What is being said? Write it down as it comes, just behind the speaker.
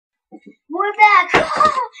We're back!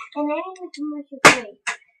 And ending the commercial break.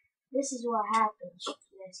 This is what happens.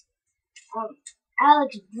 Yes.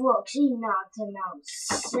 Alex Brooks, he knocked him out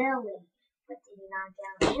silly. But did he knock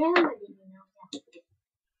out him or did he knock out him?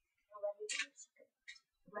 Nobody knows.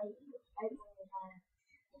 Right when he had it,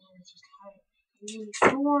 and he was just hurt. And then he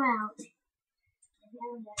threw him out. And then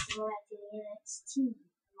we have to go back to the NXT.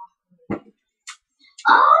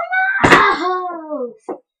 Oh no!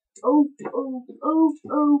 Oh.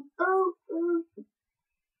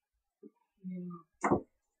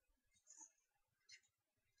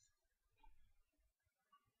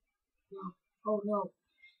 No. Oh no.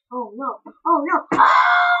 Oh no. Oh no. Oh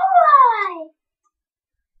my!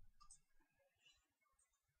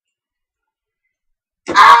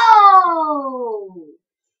 Oh!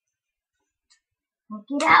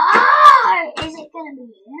 Get out! Oh! Is it gonna be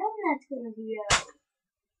him? That's gonna be him.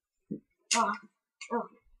 Oh.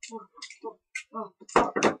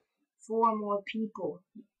 4 more people.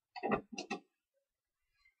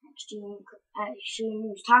 Extreme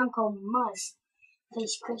News. Tom Cole must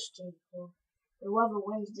face Christian. Whoever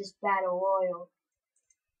wins this battle royal.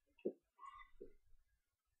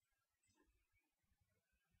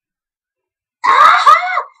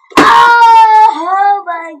 Oh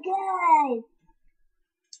my god!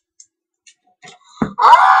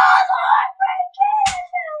 Oh, Lord, forget it!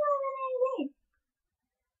 Eliminated!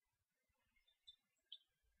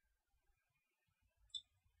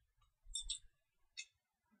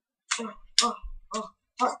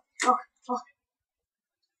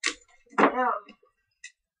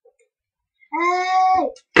 Hey!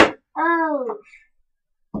 Oh!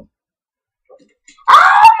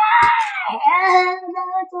 Oh my!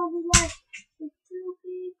 Now it's only like 2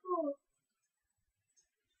 people.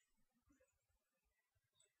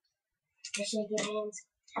 They're shaking hands.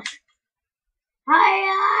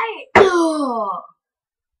 Hi! Oh!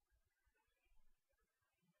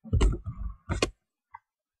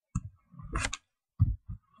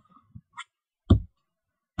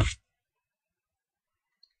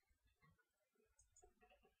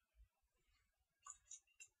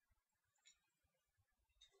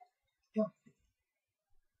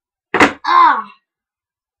 Ah!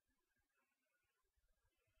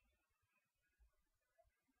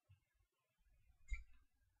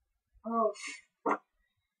 Oh.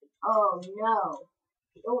 Oh no.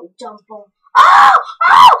 Don't jump on. Oh!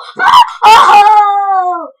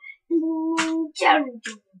 Oh!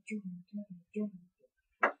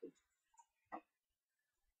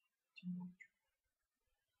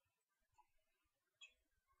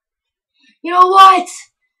 You know what?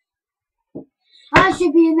 I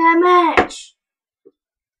should be in that match.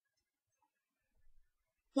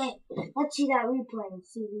 Okay, let's see that replay and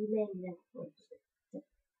see who landed that first.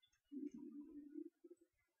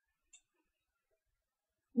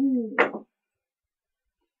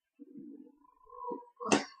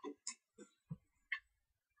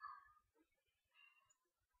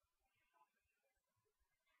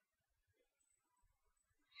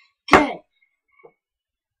 Okay.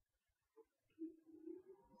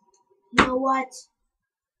 You know what?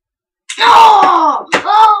 Oh!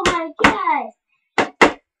 Oh my god!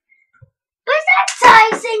 Was that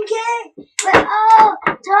Tyson Kidd? But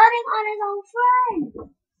turning on his own friend.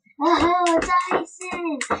 Oh,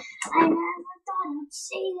 Tyson! I never thought I'd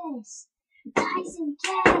see this. Tyson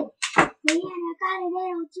Kidd, the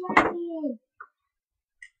Intercontinental Champion.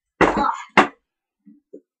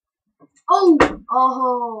 Oh!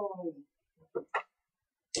 Oh!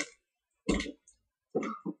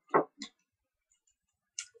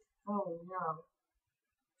 Oh no.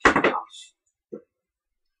 Gosh.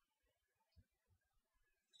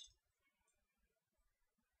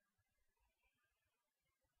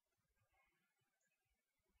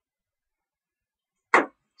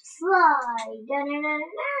 Fly.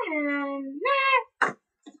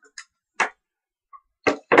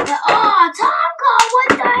 Oh, Tom Cole, what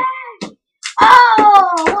the heck?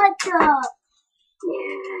 Oh, what the?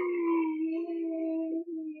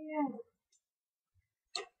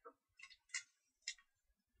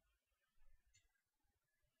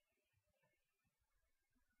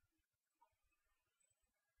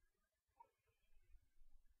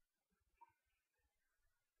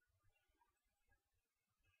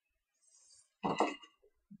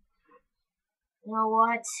 You know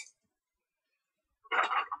what?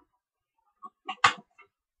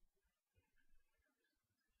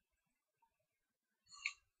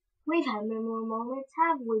 We've had memorable moments,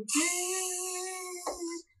 have we?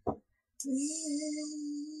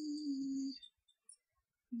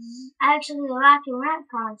 Actually, the Rock and Rap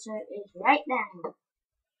concert is right now.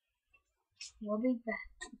 We'll be back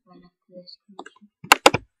right after this commercial.